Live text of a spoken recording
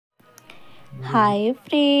Hi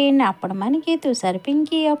friend आपण मन के तुषार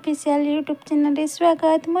पिंकी ऑफिशियल यूट्यूब चैनल रे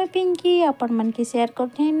स्वागत। मैं पिंकी आपण मन के शेयर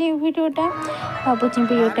करते हैं न्यू वीडियोटा भावुँ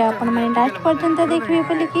वीडियोटा आपण मन लास्ट पर्यंत देखिए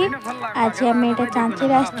बोलिकी। आज आम यहाँ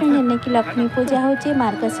चांचर आसचुँ जेने कि लक्ष्मी पूजा होचे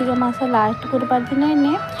मार्गशीर मास लास्ट गुरुवार दिन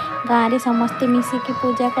इने गाँव में समस्ते मिसिकी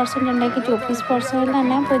पूजा करसन जेनटा कि 24 वर्ष है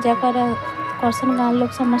ना पूजा करसन गाँव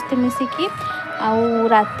लोग समस्ते मिसिकी आउ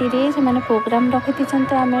राति से मैंने प्रोग्राम रखी थी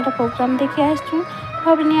तो आम प्रोग्राम देखी आसचुँ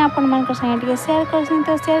भाविनी आपण मान संगे शेयर कर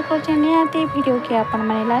तो शेयर कर निहाती वीडियो के आपण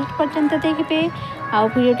मैंने लास्ट पर्यंत देखिए आउ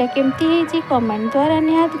वीडियोटा केमती कमेंट द्वारा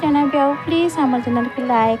निहाती जनाबे आउ प्लीज आम चैनल को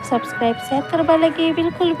लाइक सब्सक्राइब शेयर करवा लगे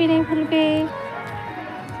बिल्कुल भी नहीं भूलबे।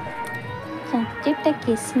 चांचरटा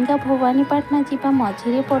केसिंगा भवानीपाटना जीवा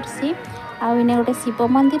मझे पड़सी आउ इने गोटे शिव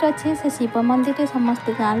मंदिर अच्छे से शिव मंदिर में समस्त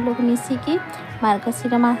गाँव लोग मिसिकी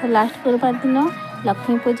मार्गशीर मास लास्ट गुरुवार दिन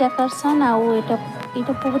लक्ष्मी पूजा करसन आउ ये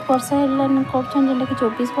बहुत वर्ष कर कि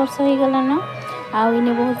 24 वर्ष हो गलान आउ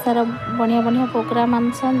इने बहुत सारा बढ़िया बढ़िया प्रोग्राम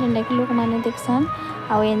आनसन जेनटा कि लोक मैंने देखसन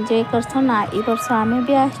आउ एंजॉय करसन। ये वर्ष आम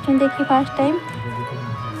भी आसचुँ देखी फास्ट टाइम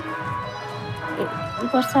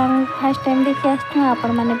वर्ष आम फास्ट टाइम देखी आसचुँ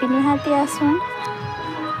आपण मैंने भी निहाती आसुन।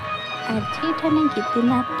 आज ये गीति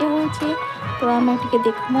नाट्य हो तो आम टे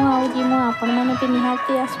देखमु आउ जीमु आपण मैंने भी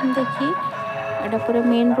निहाती आसुन देखी। एटा पूरा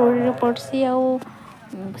मेन रोड रे पड़सी आउ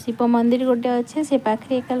शिव मंदिर गोटे अच्छे से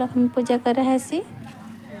पाखे एका लक्ष्मी पूजा करासी।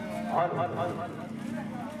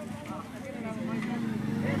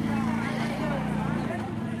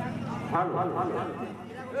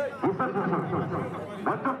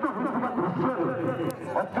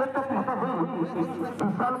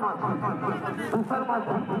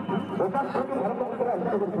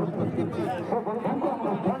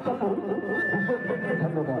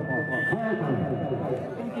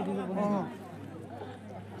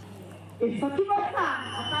 Eso que pasa,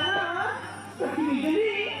 apa? Sakit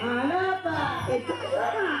jadi, apa? Itu apa?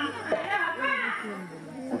 Apa?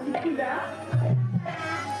 Sakit sudah.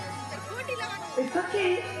 Itu ki,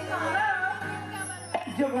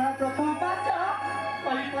 coba prothom baca,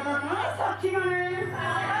 paling pertama sakit mana?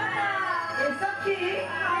 Itu ki,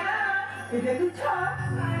 itu tu cah.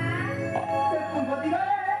 Sepuluh tiga,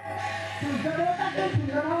 sudah berapa tu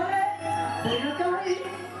sudah mana? Saya cari,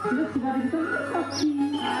 sudah sudah itu sakit.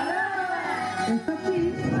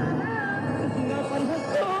 Sakti, sudah panjang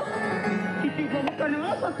kisi kamu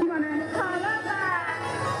kenapa sakti mana?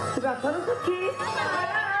 Sudah terus sakti,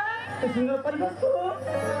 sudah panjang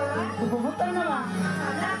बहुत ना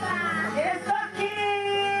ये sakti,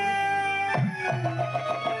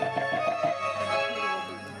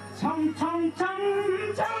 cham cham cham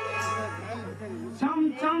cham, cham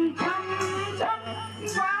cham cham cham,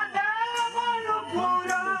 pada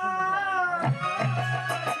manupura.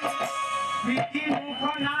 Bikin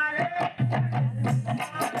mukhanare,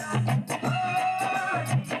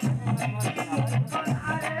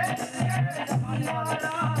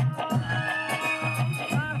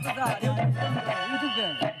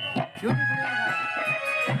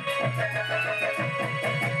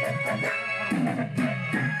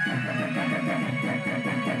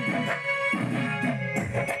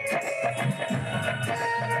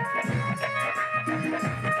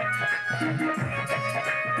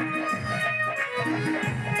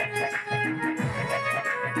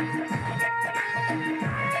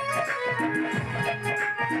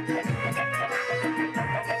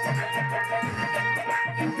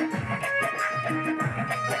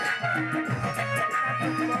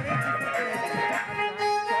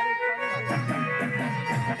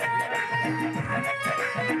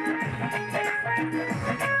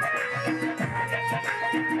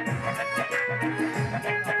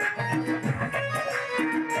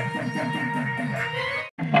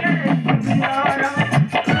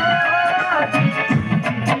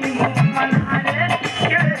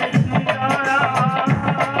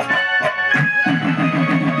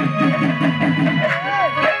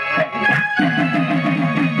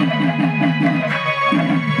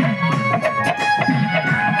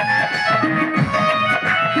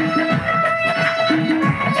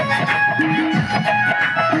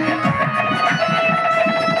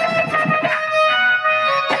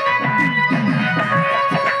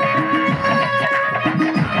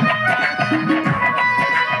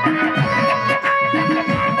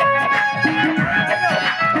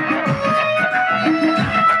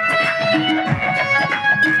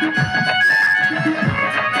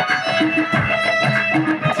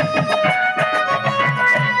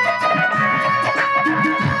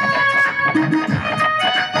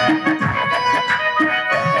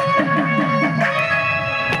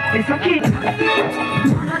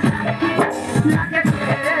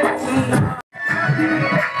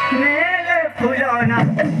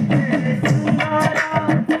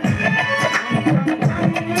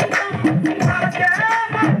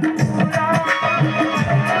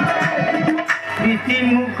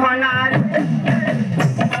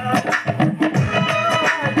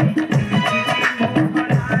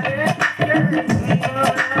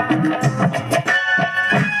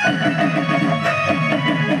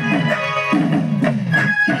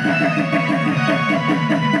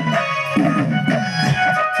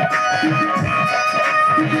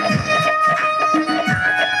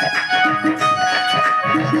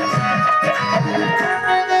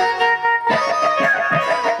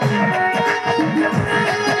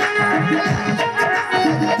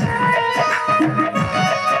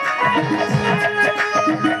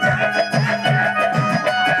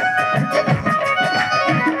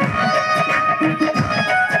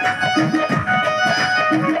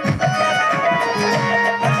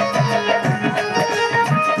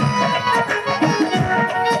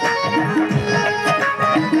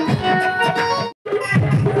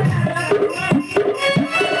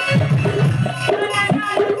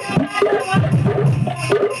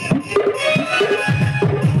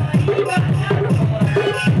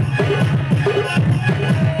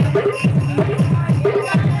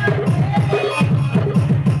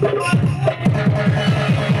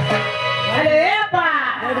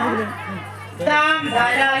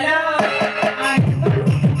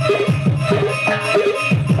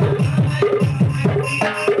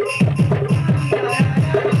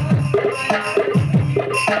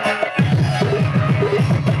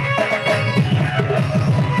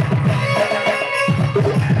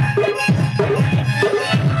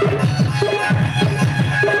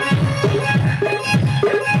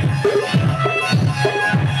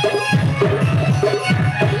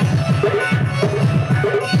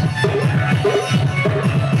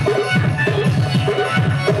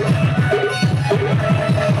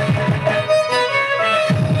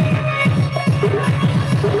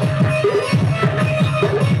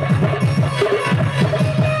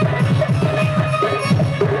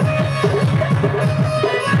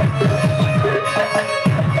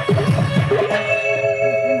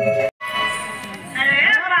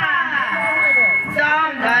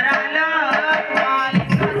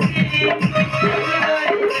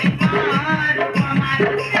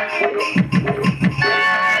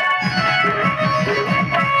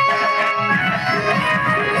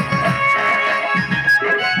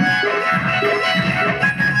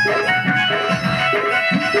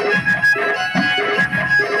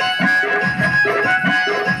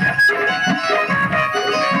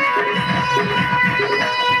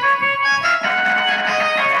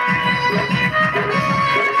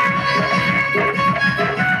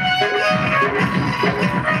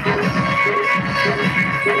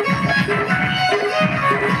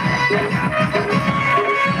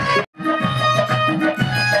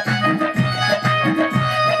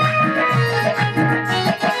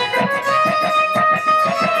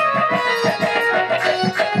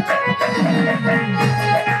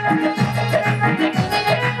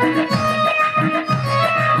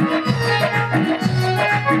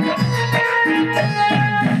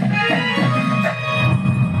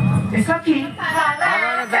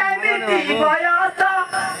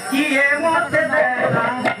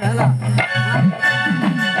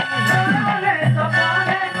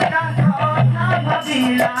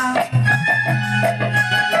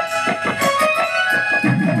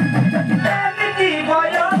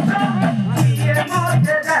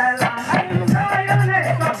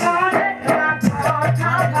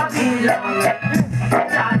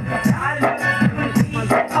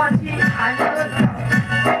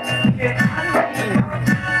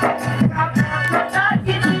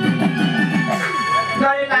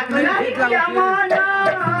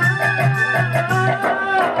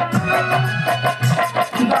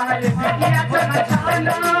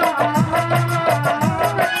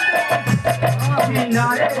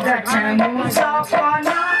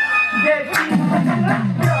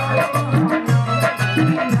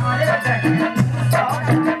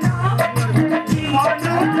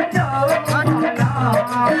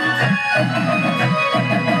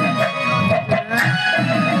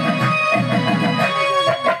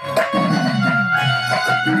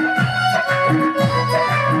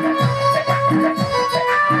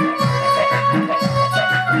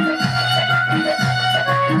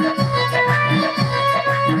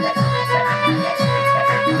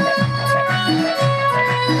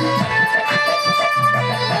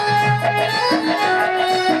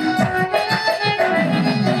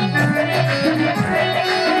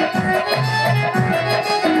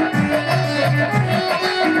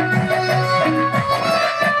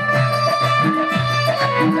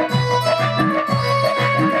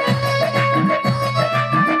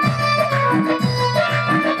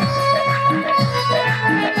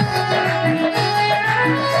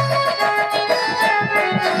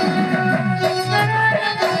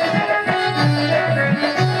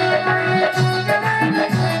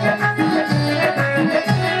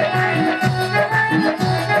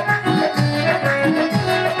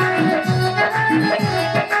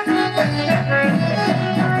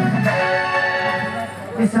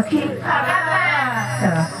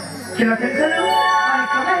 Kira-kira,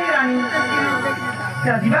 kalian,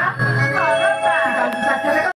 kira-kira,